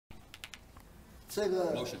这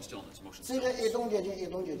个 motion stillness, motion 这个 stillness. 移动接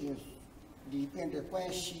近里边的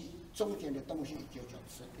关系中间的东西就叫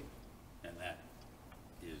质定。 And that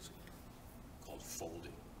is called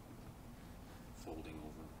folding. Folding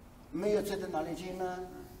over. 没有质定哪里去呢？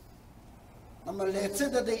那么来质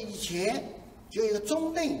定的以前就有一个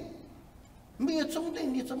中定，没有中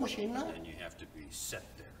定你怎么行呢？ And you have to be set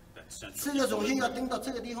there. That center. 这个中心要定到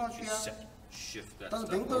这个地方去 You 啊。 set, shift that 但是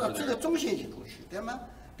stuff 苹果 over 上这个 there. 中心就过去，对吗？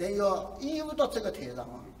但要移入到这个台上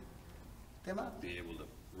啊，对吗？ Be able to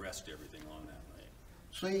rest everything on that, right?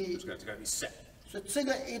 所以 It's got to be set. 所以这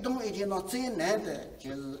个移动移动呢，最难的就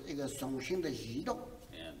是一个重心的移动。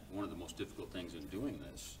 And one of the most difficult things in doing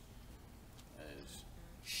this is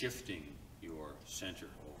shifting your center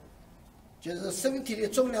over. 就是身体的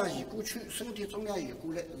重量移过去，身体重量移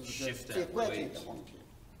过来是个 Shift 最 that 关键 weight. 的问题。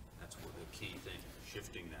 That's what the key thing,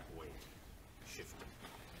 shifting that weight. Shifting.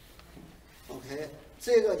 OK，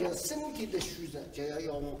这个就是身体的虚实，就要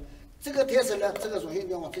用这个贴式呢，这个重心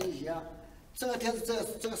要往这里移啊，这个贴式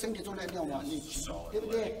这个身体重量要往里提， Solid 对不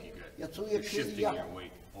leg. 对？要注意 You're 偏移 shifting 啊， your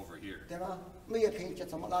weight over here. 对吧？没有偏移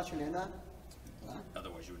怎么拉起来呢？啊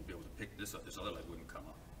Otherwise, you wouldn't be able to pick this up. This other leg wouldn't come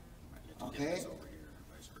up. Right? You have to Okay. get this over here, and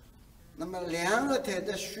vice versa. 那么两个腿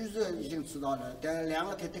的虚实已经知道了，但两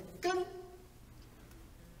个腿的根，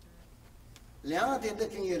两个腿的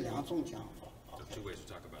根有两种讲法。 So two ways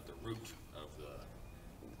to talk about the root of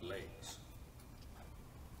the legs.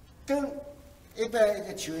 根一般一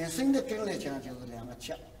个全身的根来讲就是两个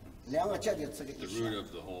脚，两个脚就这个 The 意 root 思。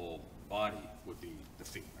 of the whole body would be the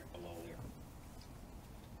feet, right below there.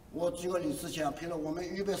 我举个例子讲，譬如我们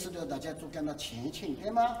预备时候大家都感到前倾，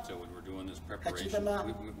对吗？ So when we're doing this 还记得 preparation, 吗？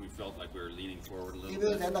 we felt like we were leaning forward a 预 little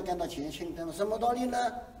备 bit. 人都感到前倾，对吗？什么道理呢？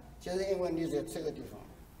就是因为你在这个地方，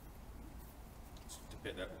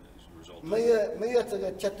 That is a result 没有这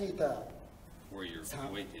个脚底的 of where your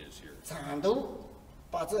weight is here. 长度，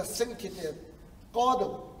把这个身体的高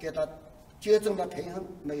度给它纠正了平衡，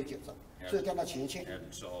没有纠正，所以感到前倾，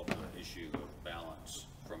 Hadn't solved the issue of balance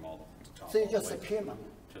from all the top 这 all 就 the 是 way 偏嘛，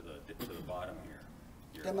 to the bottom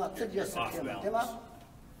here. 对吗？这 You're 就是 off 偏嘛，对 balance. 吗？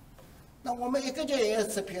那我们一个脚也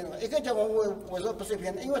是偏的，一个脚我说不是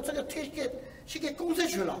偏的，因为这个腿给弓上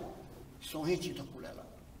去了，重新寄托过来了。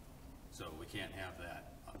 So we can't have that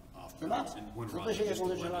off Đúng không? balance. And when Chúng running tôi sẽ just không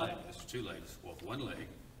with thể one làm. leg, it's two legs. Well, with one leg,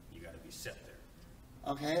 you got to be set there.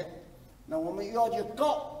 OK，那我们要求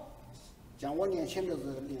高，像我年轻的时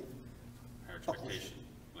候练， Our 不可以， expectation,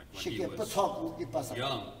 like when 膝 he 盖不 was 超过130度，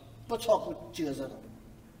 young, 不超过90度。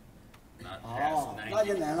 not Oh, past 那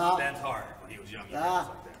就 90. 难了。 That's hard when he was young. It was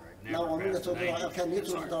啊 like that, right? 那 Never 我们也 past 做不到，要 90. 看你 It's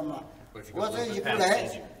做得 hard. 到吗？ But if you go 我 a 这 little 一 bit 过 past, 来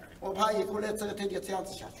it's easier, right?，我怕一过来这个腿就这样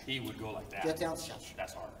子下去， He would go like 就 that. 这样子下去， That's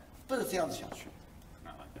harder. 不是这样子下去。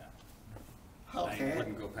 Not like that. Now you OK，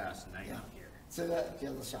 wouldn't go past 90 here. 这个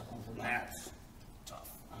就是下功夫了 That's tough.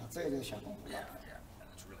 啊，这个就是下功夫 Yeah, 了。 yeah.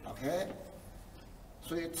 That's really hard. OK，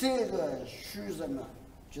所以这个虚实呢，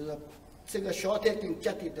就是这个小腿跟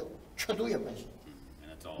脚底的曲度有关系，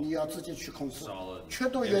 And it's all 你要自己去控制 Solid，曲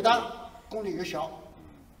度越大，功力越小。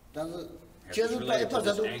但是接触到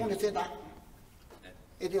180度，功力最大，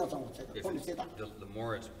一定要掌握这个 if 功力 it's, 最大。 the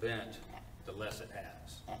more it's bent, the less it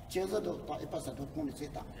has. 啊，90度到180度功力最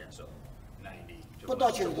大， Yeah, so 90 to, 不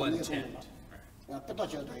到 to 90度没有功 110. 力了 Right.，啊，不到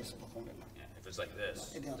90度也是不功力了， Yeah, if it's like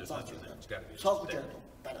this, 一定要 there's 超 nothing 90 there. It's got to 度， be 超过 just 90 there. 度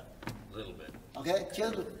不的。 A little bit.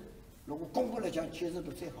 OK，90度，如果功夫来讲，90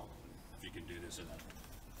度最好。 If you can do this in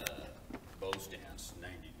a bow stance,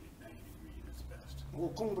 90 degree is best. 我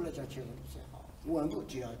功夫来讲90度最好，稳步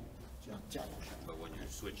就要加入上。 But when you're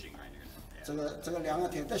switching, right, you're gonna, 这个两个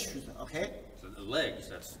腿的虚实，OK， So the legs,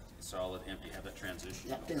 that's solid, empty, have that transition.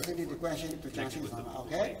 呀，跟身体的关系都讲 Connected 清 with 楚 the 了 weight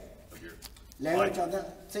 ，OK。 of your 然后 body. 讲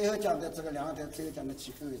的最后讲的这个两个腿，最后讲的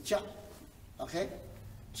几根是脚，OK，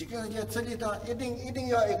几根就这里头一定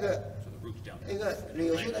要一个 So the root's down 一 there. 个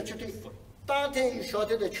流行的 Length 绝 of 对 your foot. 大腿与小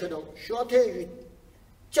腿的曲度，小腿与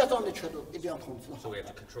脚掌的曲度一定要控制 So 好 we，have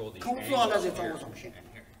to control these 控制好 angles 了就 here 掌握 and 重心，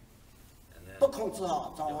 here. And 不 then 控制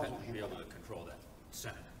好掌 you'll 握 have 重 to 心 be 不 able 好。 to control that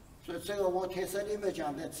center. 所以这个我贴身里面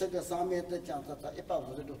讲的，这个上面的讲的这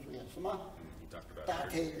150度左右，是吗？ You talked about 大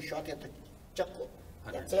it. 腿与小腿的结果，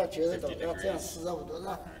要这样90度，要这样45度，是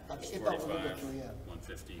吧？大概 There's 150度 45, 左右。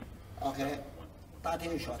 150. OK，大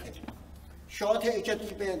腿与小腿，小腿与脚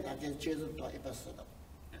底边大概90度到140度，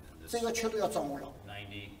 And then 这 this 个曲度要掌握了。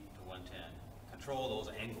 90 to 110. Control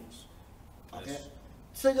those angles. OK， This,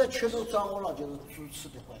 这个曲度掌握了就是主次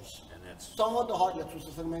的关系， and that's 掌握得好就主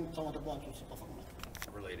次分明，掌握得不好主次不分明。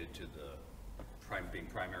 related to the being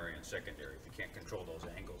primary and secondary. If you can't control those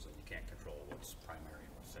angles, then you can't control what's primary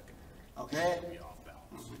and what's secondary. OK， You'll be off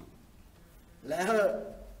balance.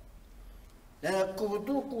 然后过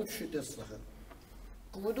渡过去的时候，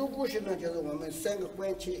过渡过程呢，就是我们3个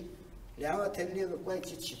关节，2个腿6个关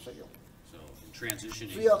节起作用。 So in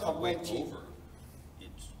transitioning 主要靠 the weight 关节。 over,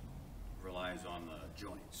 it relies on the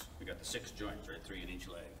joints. We got the 6 joints, right? 3 in each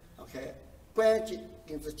leg, OK， 关节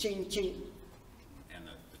就是筋 and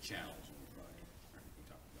the channels in your body. Right? We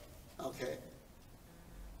talked about. OK，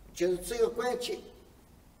 就是这个关节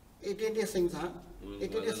一点点伸长，一 Little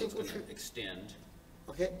点 by 点 little, 伸 it's 过 going 去 to extend.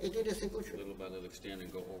 OK， 一点点伸过去， Little by little, extend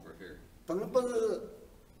and go over here.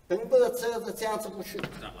 并不是这样子过去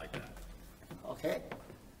It's not like that. OK，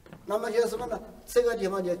 那么就是什么呢？这个地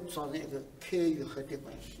方就造成一个开与合的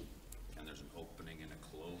关系。 And there's an opening and a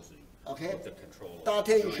closing OK， with the control of 大 the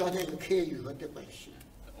腿与小 joints. 腿的开与合的关系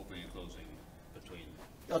The opening and closing between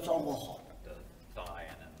要掌握好。 the thigh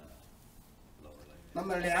and then the lower leg. 那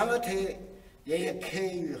么2个腿也有开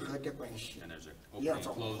与合的关系 And there's an， 也要 opening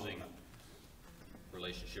掌握好。 closing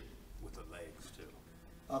relationship with the legs too.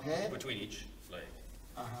 OK， Between each leg,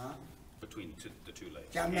 啊哈， between the 2 legs.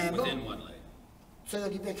 讲 And 面部 within one leg, 这个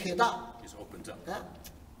里面开大， it opens up. 啊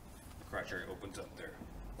The crotch area opens up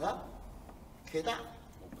there, 啊，开大。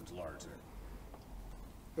 opens large there.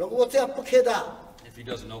 如果这样不开大， If he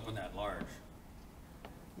doesn't open that large,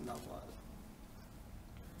 那话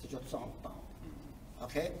这叫胀大。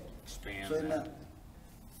OK， expand 所以呢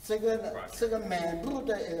that.，这个满部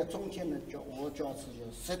的一个中间呢，我叫是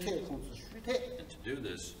叫实腿控制虚腿。 And to do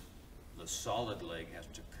this, the solid leg has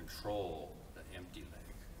to control the empty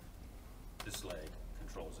leg. This leg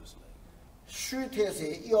controls this leg. 虚腿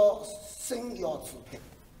是腰伸腰支配，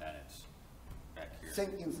 And it's back here.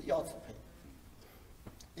 伸因是腰支配。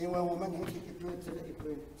因为我们人体一般这个一般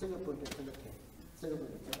这个部分这个腿，这个部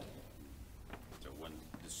分这个腿。 So when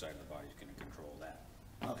this side of the body is going to control that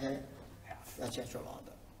OK， half, 要解决牢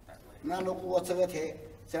的。 that leg. 那如果我这个腿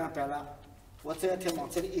这样摆了，我这个腿往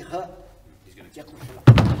这里一合， He's going 接 to 过去了，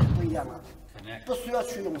不一样了， connect 不需要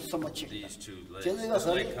去用什么劲的。 these 2 legs. 就是一个 This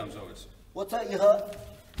合 leg 力 comes over. 我这一合，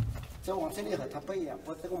这往这里合，它不一样；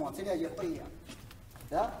我这个往这里也不一样，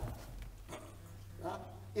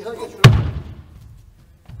一合就去了。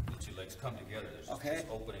 The 2 legs come together. There's this Okay.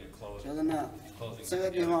 opening and 就 closing. 是呢， Closing 这个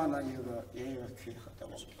地 together. 方呢也有个开合的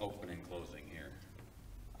There's opening and closing here.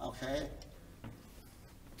 OK，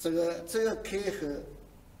 这个开合，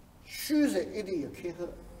虚实一定有开合。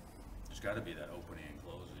 There's got to be that opening and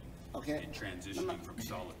closing Okay. in transitioning from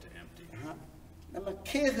solid to empty. 啊，那么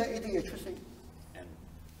开合一定有出声。 And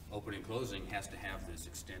opening and closing has to have this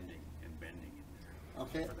extending and bending in there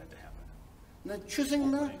Okay. for that to happen. 那出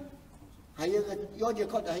声呢，还有个要求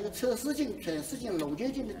高的，还有侧视镜、转视镜、漏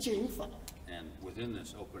接镜的进法。 And within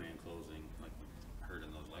this opening and closing, like we heard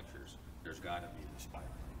in those lectures, there's got to be the spiral.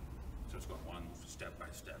 So it's going one step by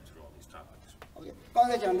step through all these topics. OK， 刚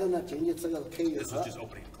才讲的呢，仅仅这个开与 This 合 is just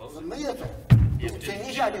opening and 是 closing. 没有转， It 转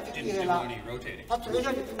一下就 didn't 跟厉害 do 了 any，rotating. 它转一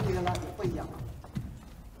下就跟厉害了，就不一样了。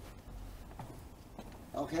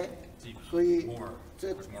OK， 所以 More,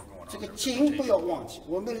 这 there's more going on 这个 there with 劲不 rotation. 要忘记，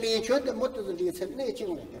我们练拳的目的是练成内劲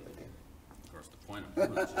来，对不对？ Of course, the point of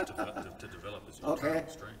movement is to develop this Okay. internal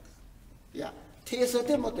strength. 呀，推手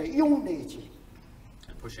的目的用内劲，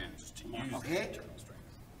 And push hands is to use Okay. the internal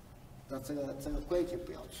strength. 那这个关键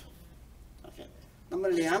不要错。OK， 那么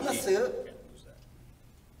两个手 Can't lose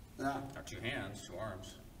that. 啊， Now 2 hands, 2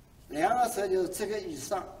 arms, 两个手就是这个以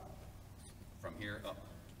上from here up,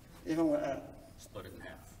 1/2， split it in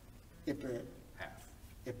half. 一半 Half.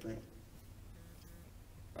 一半。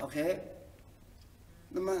OK，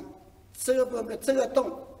 那么这个部分这个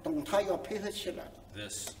动它要配合起来。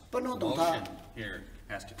 This 不能动它。 motion here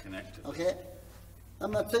has to connect to this. OK， 那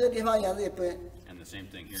么这个地方也是一半， And the same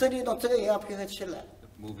thing 这 here. 里动这个也要配合起来。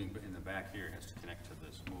 Moving in the back here has to connect to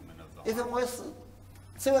this movement of 一 the 分 arm. 为四，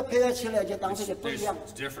这个配合起来就当时就不一样。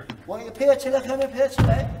 It's different. 我一配合起来，还没配合起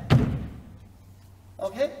来。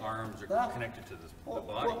OK， Arms 是吧 are connected to the 我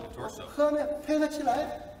body, the torso. 后面配合起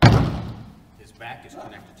来， His back is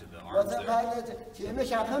connected to the 我 arms 这 there. 把这前面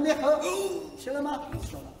下后面后，行了吗？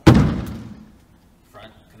行了。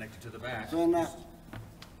 Front connected to the back. 所以呢，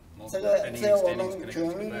 Most 这 of 个 any 在我 extending is 们 connected 拳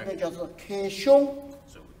to 里 the 面 back. 叫做开胸，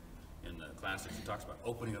 So in the classics, it talks about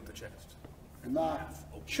opening up the chest. 那么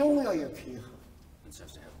胸要有开合。 It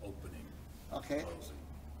says to have opening, OK， closing.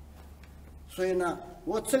 所以呢，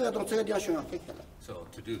我这个动这个地方胸要开开了， So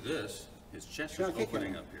to do this, his chest 胸 is 要开开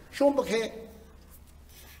opening 了 up here, 胸不开，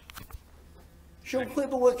胸会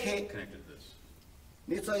不会开？ connected to this.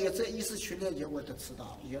 你只要有这意识去了解，我就知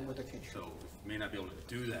道，也我就开胸。 So you may not be able to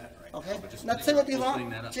do that right OK， now, but just 那 think 这个 about 地方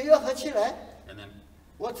opening that up. 就要合起来。 And then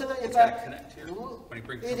我这个一 It's 般 gotta connect here. 颅 When you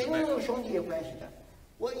bring 一定 something back 跟胸有关系的，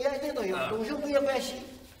我也对都有，颅胸都有关系。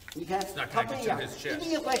你看 It's not 它不 connected 一 to 样， his 一 chest.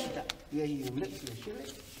 定有关系的，有引力，有吸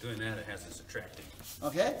力。 Doing that, it has this attracting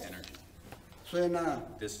OK， energy. 所以呢，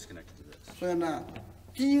 This is connected to this. 所以呢，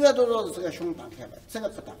第一个动作是这个胸打开了，这个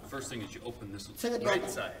不打开， First thing is you open this 这个地方 right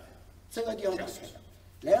side, 这个地方打开了，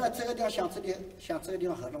然后这个地方向这个地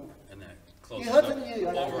方合拢了， and then it closes 以后 up 这里就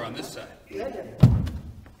有了。 over on this side. 有点。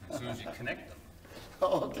 As soon as you connect them,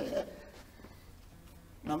 OK，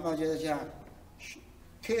 那么就是讲，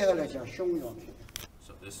开合来讲胸要开。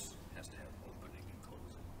 so this has to have opening and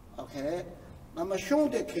closing. OK， 那么胸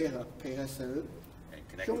的开合配合手， And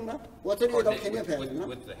connect 胸呢，我这里到肯定 coordinate 配合 with, 呢，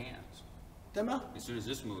 with the hands. 对吗？ As soon as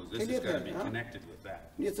this moves, this Can is you going to be put, huh? connected with that.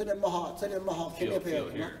 你这里没好，这里没好，肯定 Feel, 配合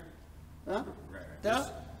feel 呢 here.，啊， Right. 对 This,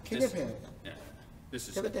 啊，肯定 this, 配合的， yeah. This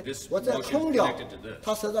is 对不对 this？我这 motion 空 is 掉 connected to，this.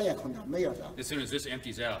 他手上也空掉，没有的。 As soon as this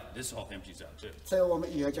empties out, this all empties out too. 这个我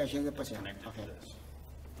们以后讲，现在不讲。 Connected OK， to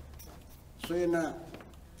this. 所以呢，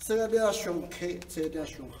这个地方胸开，这个地方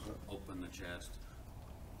胸合， Open the chest.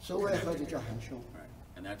 所谓合就叫含胸，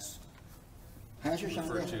 Right. And that's 含胸相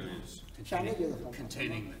referred to 连。 as 相连就是合。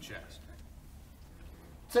 containing the chest.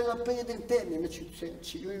 这个不一定对，你们去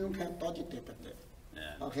用用看到底对不对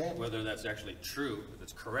And Okay. whether that's actually true, if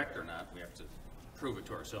it's correct or not, we have to prove it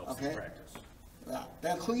to ourselves Okay. in practice. 是吧？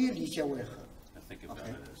但可以理解为合， I think of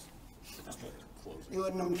Okay. that as just closing, 因为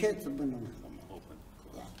能开只不能合嘛， open,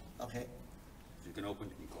 是吧 close. ？OK， If you can open,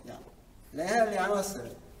 you can 这 close. 样，然后两个手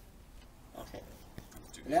，OK，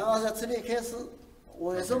两个手这里开始，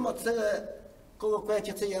为什么这个各个关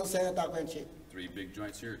节这样三个大关节？ Three big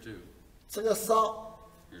joints here too. 这个梢，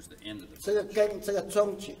 Here's the end of the 这个根，这个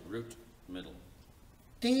中节， root, middle,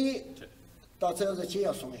 第一 tip. 到这个是肩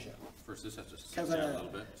要松一下， First, this has to 看 sit 出来 down a 了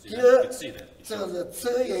little bit.。See 第 that? 二 You can see that. You，这 show 个是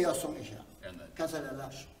这也要松一下， And the, 看出来了。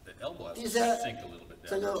 the elbow has 第 to 三 sink a little bit，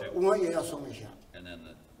这 down 个 there too. 腕也要松一下。 And then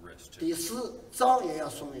the wrist too. 第四，掌也要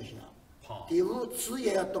松一下， Palm. 第五，指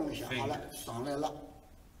也要动一下。好了， Fingers. 上来了。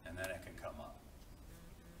 And then it can come up.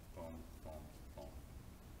 Boom, boom, boom,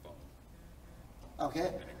 boom.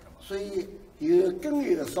 OK，所以有根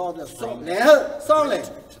有梢的松，然后上来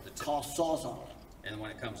靠梢上来， And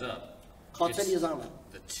when it comes up, 靠 it's 这里上来，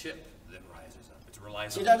 the tip that rises up. It relies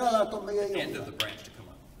其 on 他的都没有 the 用 end of 的。 the branch to come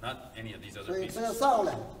up, not any of these 所 other 以这个 pieces. 上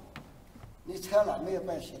来，你拆了没有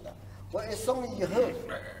关系的。我一松以后，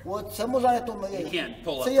我什么上来都没有 You can't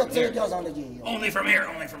pull 用， up 只有 from 这 here. 个掉上来就有， Only from here,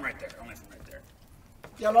 only from right there, only from right there.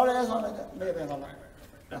 掉下来上来的没有办法了，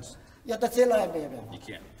 That's, 要得再了也没有办法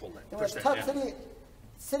you。can't pull that, 因为 push that 他这 down.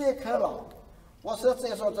 里开了，我手指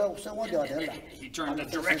一松，这手我掉掉了， He turned the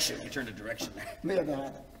direction, he turned the direction there. 没有办法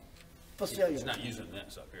的，不需要有 He's。not using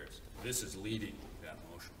this up here. This is leading that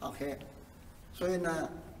motion. OK，所以呢，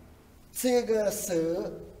这个手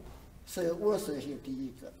握手性第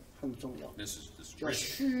一个很重要， This is this 叫 wrist.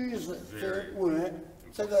 虚实和稳。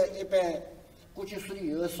这个一般过去书里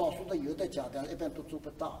有少数的有的讲，但是一般都做不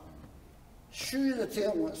到。虚实再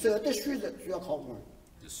稳，手的虚实主要靠稳。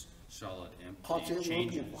 This solid Hot empty air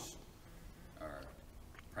changes movement. are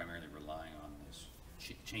primarily relying on this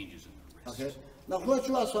changes in the wrist. OK，那换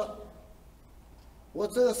句话说，我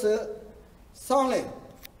这个手上来，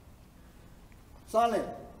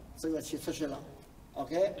这个气出去了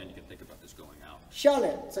，OK， Then you can think about this going out 下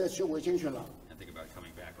来这个气围进去了。 and think about it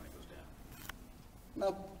coming back when it goes down.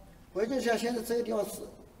 那围进去，现在这个地方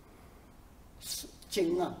是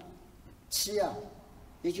筋啊、气啊，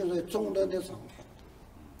也就是中等的状态，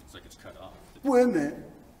 It's like it's cut off. 关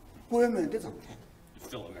门的状态， You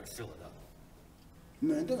fill it, we gotta fill it up.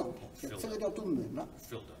 满的状态，这个叫做满了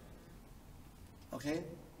Filled up. ，OK。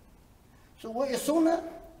所以我一松呢，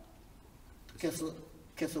开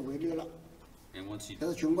始围溜了， And once he 开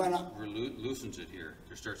始循环了， loosens it here,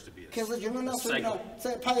 there starts to be 开始循环了， a 所以呢 cycle.，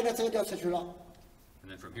再拍下来这个掉出去了，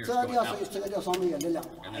 And then from here 这 it's 个 going 掉所以 out. 这个掉上面有力量，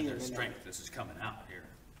 And 还 then 有 there's 力量 strength. This is coming out here.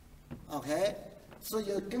 ，OK，是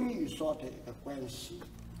有根与梢的一个关系。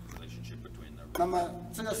 Relationship between the 那么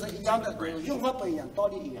这个是一样的，用法不一样，道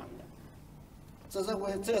理一样的。这是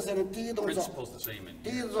这个是你第一动作， principle's the same in 第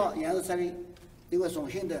一 here. 动作沿着这里，因为重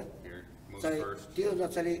新的 Here, moves 这里 first, 第二动作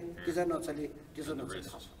这里，第三动作这里，第四 then the 动作这里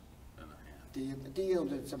wrist, then the hand. 第一动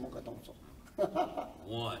作这么个动作。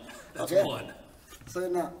 One. That's OK one. 所以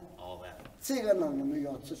呢， All that. 这个呢，你们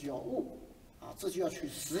要自己要悟啊，自己要去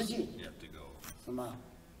实践， You have to go 是吗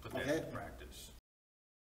put that ？OK， in practice.